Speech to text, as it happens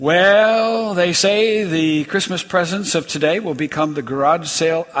Well, they say the Christmas presents of today will become the garage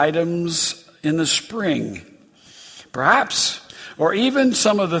sale items in the spring. Perhaps. Or even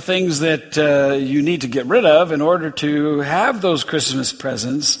some of the things that you need to get rid of in order to have those Christmas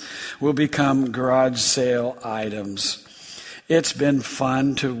presents will become garage sale items. It's been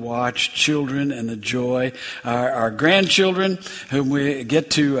fun to watch children and the joy. Our grandchildren, whom we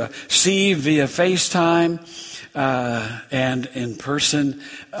get to see via FaceTime, and in person,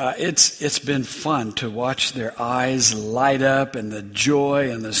 it's been fun to watch their eyes light up and the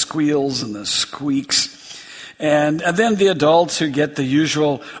joy and the squeals and the squeaks. And then the adults who get the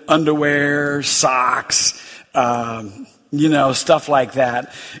usual underwear, socks, stuff like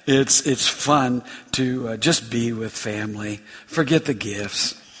that. It's fun to just be with family. Forget the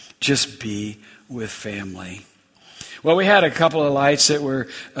gifts. Just be with family. Well, we had a couple of lights that were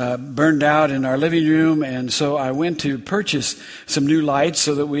burned out in our living room, and so I went to purchase some new lights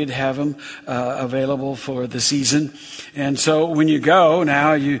so that we'd have them available for the season. And so when you go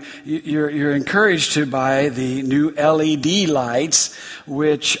now, you're encouraged to buy the new LED lights,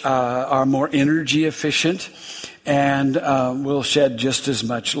 which are more energy efficient and will shed just as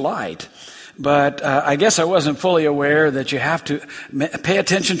much light. But I guess I wasn't fully aware that you have to pay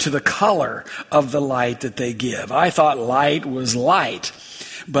attention to the color of the light that they give. I thought light was light,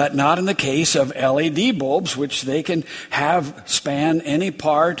 but not in the case of LED bulbs, which they can have span any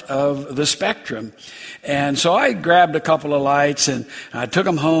part of the spectrum. And so I grabbed a couple of lights and I took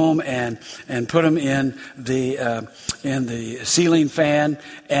them home and put them in the ceiling fan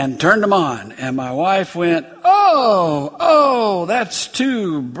and turned them on. And my wife went, "Oh, that's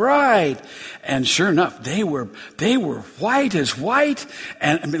too bright." And sure enough, they were white as white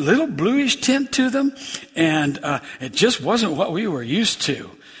and a little bluish tint to them. And it just wasn't what we were used to.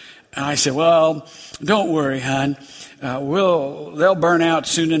 And I said, "Well, don't worry, hon. They'll burn out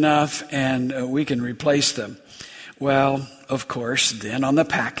soon enough and we can replace them." Well, of course, then on the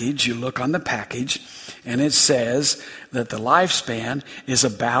package, you look on the package and it says that the lifespan is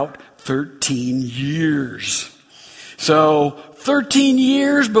about 13 years. So 13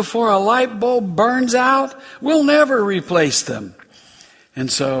 years before a light bulb burns out, we'll never replace them.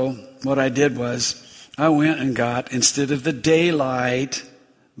 And so what I did was I went and got, instead of the daylight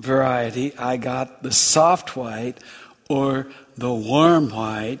variety, I got the soft white or the warm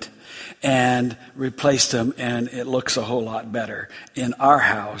white and replaced them, and it looks a whole lot better in our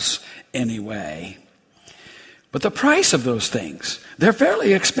house anyway. But the price of those things, they're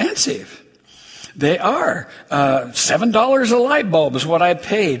fairly expensive. They are. $7 a light bulb is what I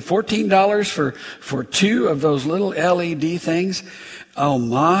paid. $14 for two of those little LED things. Oh,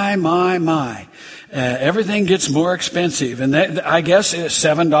 my. Everything gets more expensive. And I guess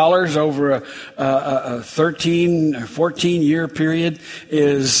 $7 over a 13 or 14 year period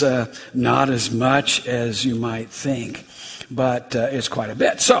is not as much as you might think. But it's quite a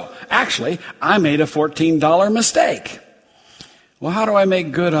bit. So, actually, I made a $14 mistake. Well, how do I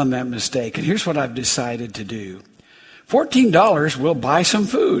make good on that mistake? And here's what I've decided to do. $14 will buy some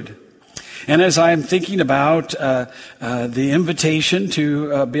food. And as I'm thinking about the invitation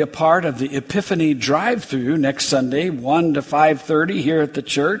to be a part of the Epiphany drive-through next Sunday, 1 to 5:30 here at the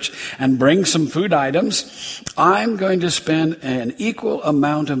church, and bring some food items, I'm going to spend an equal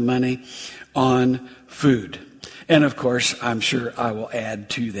amount of money on food. And of course, I'm sure I will add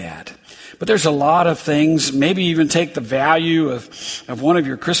to that. But there's a lot of things, maybe even take the value of one of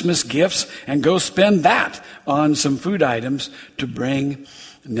your Christmas gifts and go spend that on some food items to bring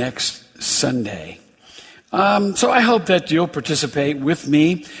next Sunday. So I hope that you'll participate with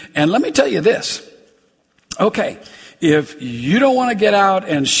me. And let me tell you this. Okay, if you don't want to get out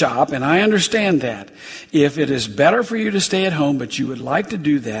and shop, and I understand that, if it is better for you to stay at home, but you would like to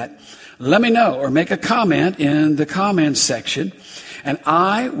do that, let me know or make a comment in the comments section, and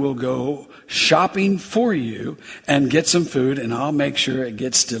I will go shopping for you and get some food, and I'll make sure it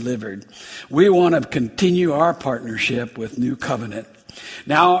gets delivered. We want to continue our partnership with New Covenant.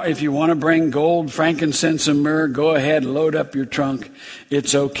 Now, if you want to bring gold, frankincense, and myrrh, go ahead, load up your trunk.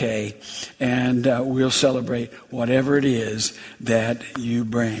 It's okay. And we'll celebrate whatever it is that you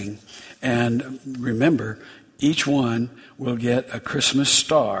bring. And remember, each one will get a Christmas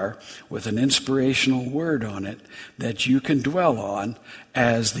star with an inspirational word on it that you can dwell on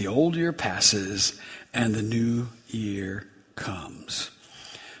as the old year passes and the new year comes.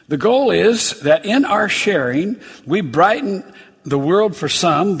 The goal is that in our sharing, we brighten the world for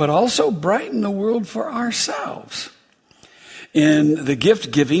some, but also brighten the world for ourselves. In the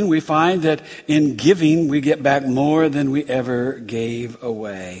gift giving, we find that in giving, we get back more than we ever gave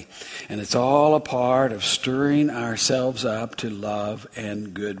away. And it's all a part of stirring ourselves up to love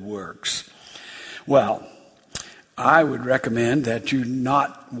and good works. Well, I would recommend that you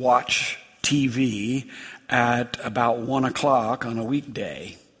not watch TV at about 1 o'clock on a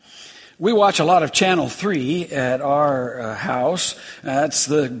weekday. We watch a lot of Channel 3 at our house. That's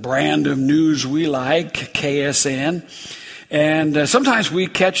the brand of news we like, KSN. And sometimes we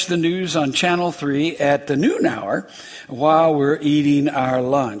catch the news on Channel 3 at the noon hour while we're eating our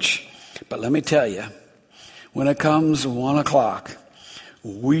lunch. But let me tell you, when it comes 1 o'clock,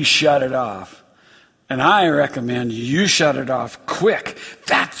 we shut it off. And I recommend you shut it off quick.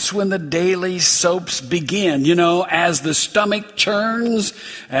 That's when the daily soaps begin. You know, as the stomach churns,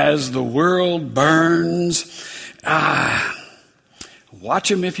 as the world burns. Watch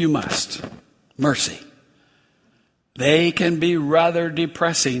them if you must. Mercy. They can be rather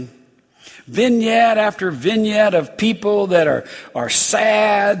depressing. Vignette after vignette of people that are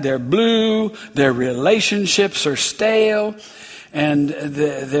sad, they're blue, their relationships are stale. And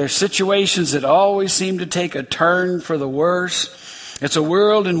there are situations that always seem to take a turn for the worse. It's a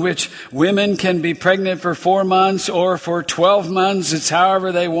world in which women can be pregnant for 4 months or for 12 months. It's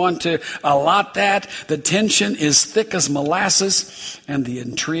however they want to allot that. The tension is thick as molasses, and the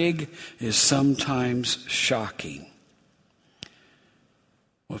intrigue is sometimes shocking.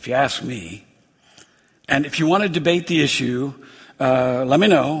 Well, if you ask me, and if you want to debate the issue, let me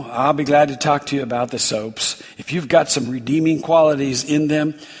know. I'll be glad to talk to you about the soaps. If you've got some redeeming qualities in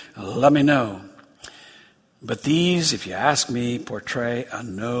them, let me know. But these, if you ask me, portray a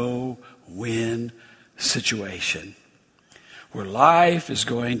no-win situation where life is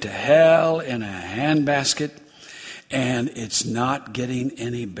going to hell in a handbasket and it's not getting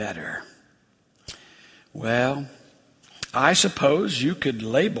any better. Well, I suppose you could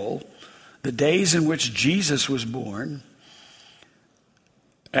label the days in which Jesus was born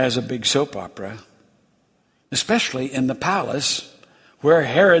as a big soap opera, especially in the palace where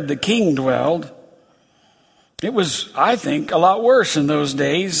Herod the king dwelled. It was, I think, a lot worse in those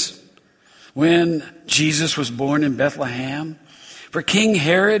days when Jesus was born in Bethlehem. For King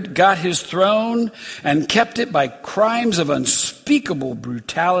Herod got his throne and kept it by crimes of unspeakable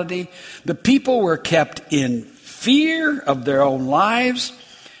brutality. The people were kept in fear of their own lives.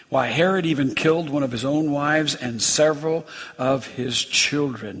 Why, Herod even killed one of his own wives and several of his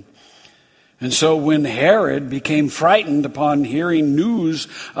children. And so when Herod became frightened upon hearing news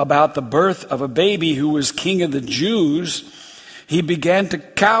about the birth of a baby who was king of the Jews, he began to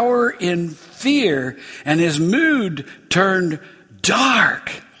cower in fear, and his mood turned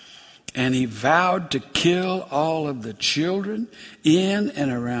dark. And he vowed to kill all of the children in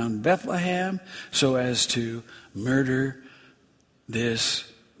and around Bethlehem so as to murder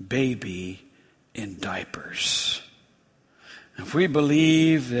this baby in diapers. If we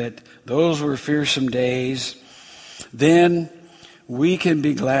believe that those were fearsome days, then we can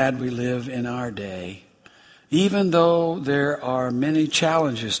be glad we live in our day. Even though there are many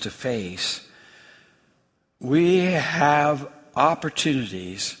challenges to face, we have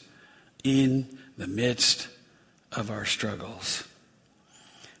opportunities in the midst of our struggles.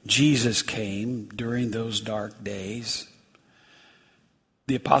 Jesus came during those dark days.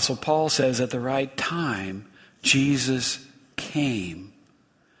 The Apostle Paul says at the right time, Jesus came.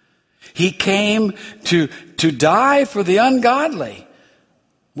 He came to die for the ungodly,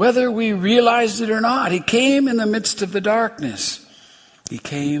 whether we realized it or not. He came in the midst of the darkness. He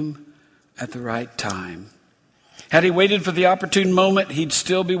came at the right time. Had he waited for the opportune moment, he'd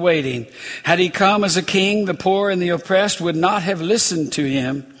still be waiting. Had he come as a king, the poor and the oppressed would not have listened to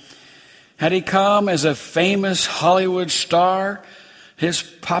him. Had he come as a famous Hollywood star, his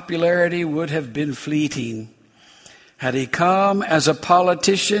popularity would have been fleeting. Had he come as a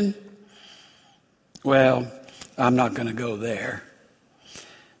politician, well, I'm not going to go there.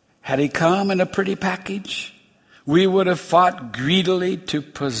 Had he come in a pretty package, we would have fought greedily to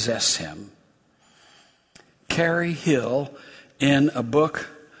possess him. Carrie Hill, in a book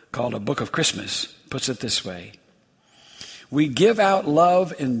called A Book of Christmas, puts it this way: we give out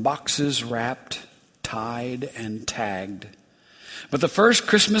love in boxes wrapped, tied, and tagged. But the first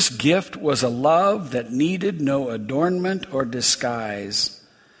Christmas gift was a love that needed no adornment or disguise.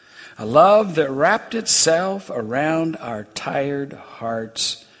 A love that wrapped itself around our tired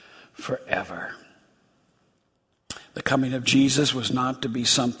hearts forever. The coming of Jesus was not to be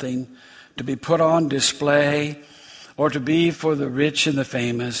something to be put on display or to be for the rich and the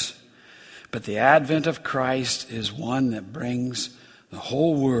famous. But the advent of Christ is one that brings the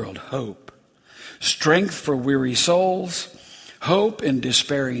whole world hope, strength for weary souls, hope in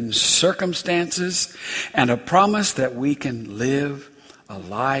despairing circumstances, and a promise that we can live a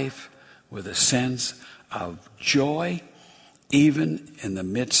life with a sense of joy even in the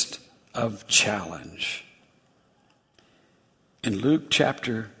midst of challenge. In Luke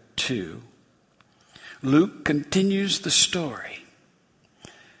chapter 2, Luke continues the story,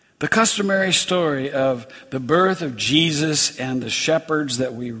 the customary story of the birth of Jesus and the shepherds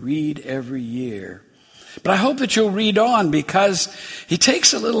that we read every year. But I hope that you'll read on, because he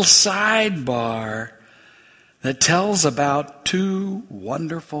takes a little sidebar that tells about two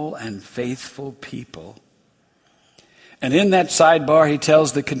wonderful and faithful people. And in that sidebar, he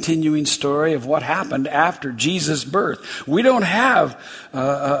tells the continuing story of what happened after Jesus' birth. We don't have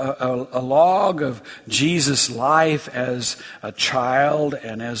a log of Jesus' life as a child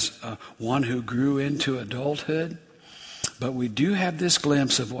and as one who grew into adulthood. But we do have this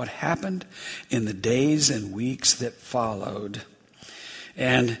glimpse of what happened in the days and weeks that followed.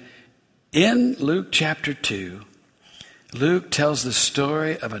 And in Luke chapter 2, Luke tells the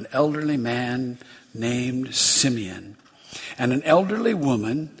story of an elderly man named Simeon and an elderly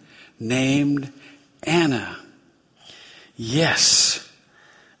woman named Anna. Yes,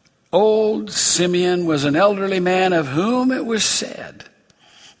 old Simeon was an elderly man of whom it was said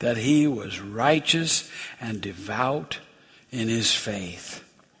that he was righteous and devout in his faith.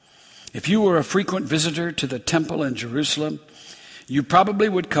 If you were a frequent visitor to the temple in Jerusalem, you probably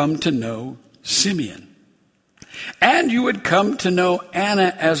would come to know Simeon. And you would come to know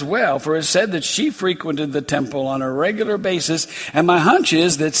Anna as well, for it's said that she frequented the temple on a regular basis. And my hunch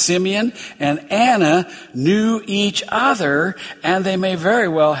is that Simeon and Anna knew each other, and they may very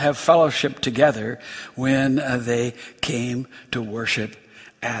well have fellowship together when they came to worship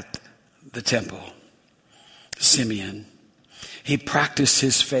at the temple. Simeon, he practiced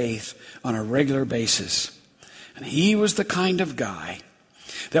his faith on a regular basis. And he was the kind of guy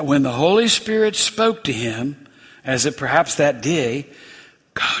that when the Holy Spirit spoke to him, as it perhaps that day,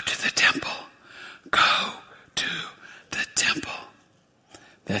 go to the temple, go to the temple,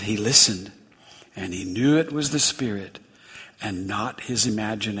 that he listened and he knew it was the Spirit and not his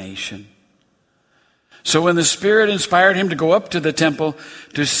imagination. So when the Spirit inspired him to go up to the temple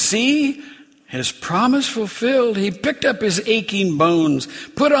to see his promise fulfilled, he picked up his aching bones,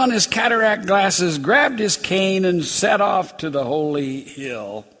 put on his cataract glasses, grabbed his cane, and set off to the holy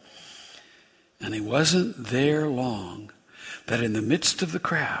hill. And he wasn't there long that in the midst of the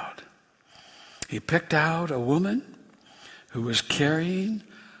crowd, he picked out a woman who was carrying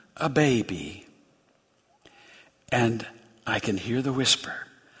a baby. And I can hear the whisper,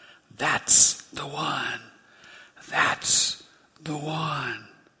 "That's the one. That's the one."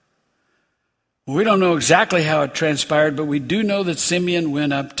 We don't know exactly how it transpired, but we do know that Simeon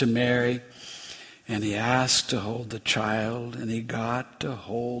went up to Mary and he asked to hold the child, and he got to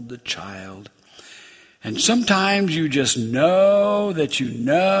hold the child. And sometimes you just know that you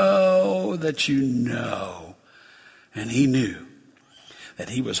know that you know. And he knew that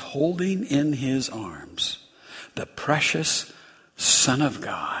he was holding in his arms the precious Son of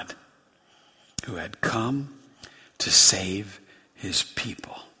God who had come to save his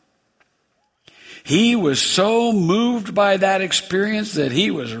people. He was so moved by that experience that he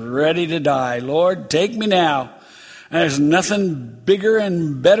was ready to die. Lord, take me now. There's nothing bigger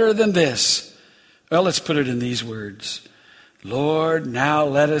and better than this. Well, let's put it in these words. Lord, now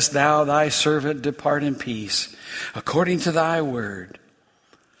lettest thou thy servant depart in peace, according to thy word.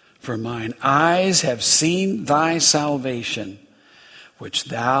 For mine eyes have seen thy salvation, which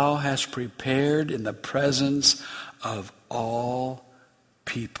thou hast prepared in the presence of all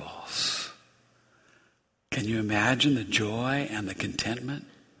peoples. Can you imagine the joy and the contentment?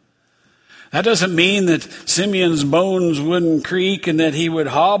 That doesn't mean that Simeon's bones wouldn't creak and that he would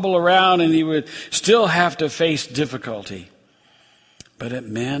hobble around and he would still have to face difficulty. But it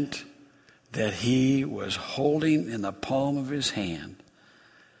meant that he was holding in the palm of his hand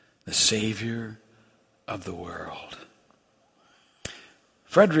the Savior of the world.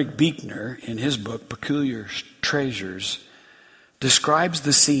 Frederick Buechner, in his book Peculiar Treasures, describes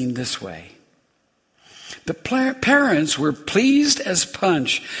the scene this way. The parents were pleased as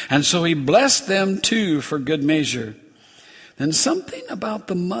punch, and so he blessed them too for good measure. Then something about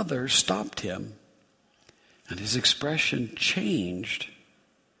the mother stopped him, and his expression changed.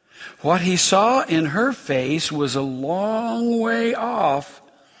 What he saw in her face was a long way off,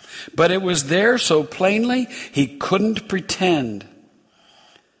 but it was there so plainly he couldn't pretend.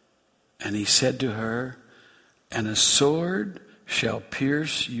 And he said to her, "And a sword shall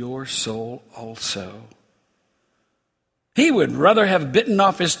pierce your soul also." He would rather have bitten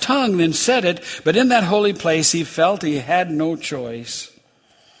off his tongue than said it, but in that holy place he felt he had no choice.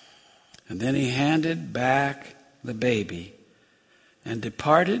 And then he handed back the baby and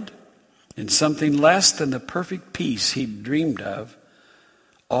departed in something less than the perfect peace he'd dreamed of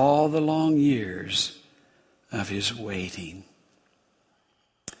all the long years of his waiting.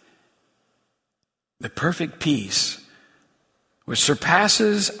 The perfect peace, which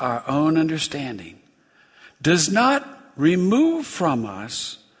surpasses our own understanding, does not remove from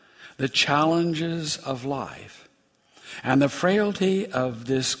us the challenges of life and the frailty of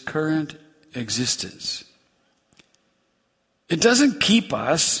this current existence. It doesn't keep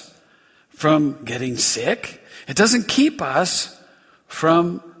us from getting sick. It doesn't keep us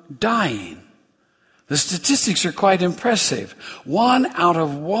from dying. The statistics are quite impressive. 1 out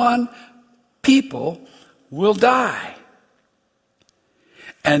of 1 people will die.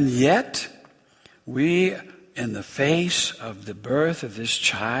 And yet, we, in the face of the birth of this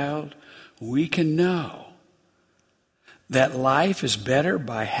child, we can know that life is better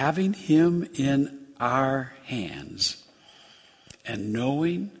by having him in our hands and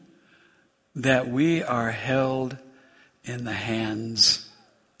knowing that we are held in the hands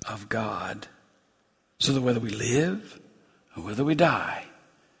of God, so that whether we live or whether we die,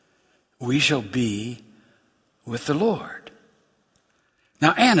 we shall be with the Lord.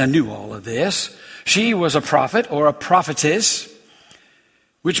 Now, Anna knew all of this. She was a prophet or a prophetess,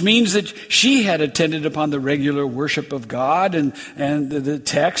 which means that she had attended upon the regular worship of God, and the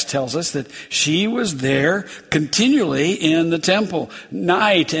text tells us that she was there continually in the temple.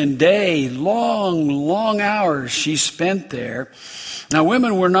 Night and day, long hours she spent there. Now,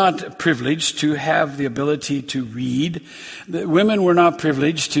 women were not privileged to have the ability to read. Women were not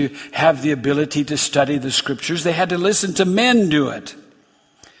privileged to have the ability to study the scriptures. They had to listen to men do it.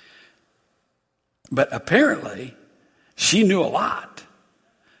 But apparently, she knew a lot,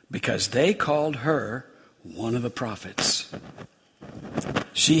 because they called her one of the prophets.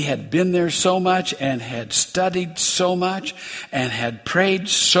 She had been there so much and had studied so much and had prayed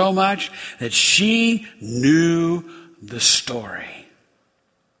so much that she knew the story.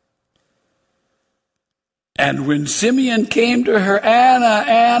 And when Simeon came to her,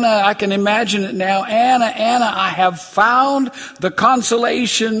 Anna, I can imagine it now, Anna, I have found the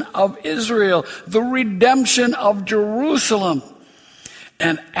consolation of Israel, the redemption of Jerusalem.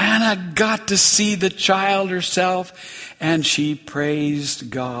 And Anna got to see the child herself, and she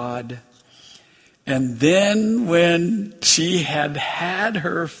praised God. And then when she had had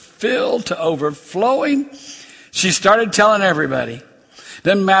her fill to overflowing, she started telling everybody.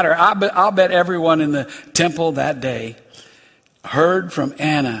 Doesn't matter. I'll bet everyone in the temple that day heard from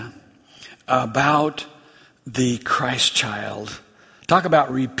Anna about the Christ child. Talk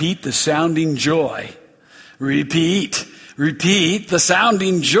about repeat the sounding joy. Repeat the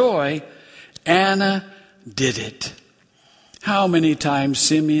sounding joy. Anna did it. How many times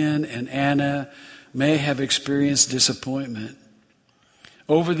Simeon and Anna may have experienced disappointment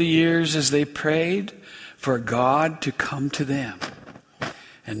over the years as they prayed for God to come to them.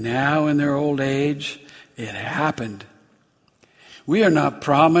 And now in their old age, it happened. We are not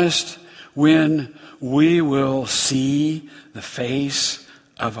promised when we will see the face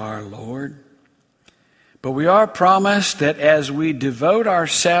of our Lord. But we are promised that as we devote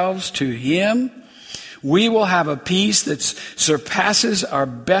ourselves to Him, we will have a peace that surpasses our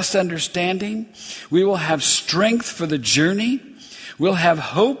best understanding. We will have strength for the journey. We'll have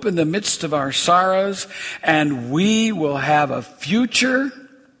hope in the midst of our sorrows. And we will have a future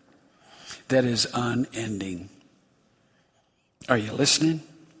that is unending. Are you listening?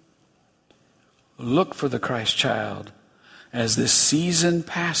 Look for the Christ child as this season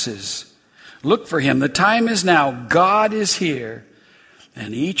passes. Look for Him. The time is now. God is here.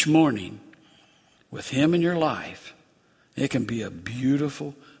 And each morning, with Him in your life, it can be a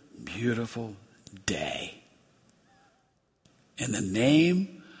beautiful, beautiful day. In the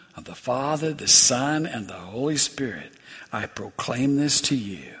name of the Father, the Son, and the Holy Spirit, I proclaim this to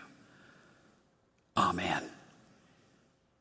you. Amen.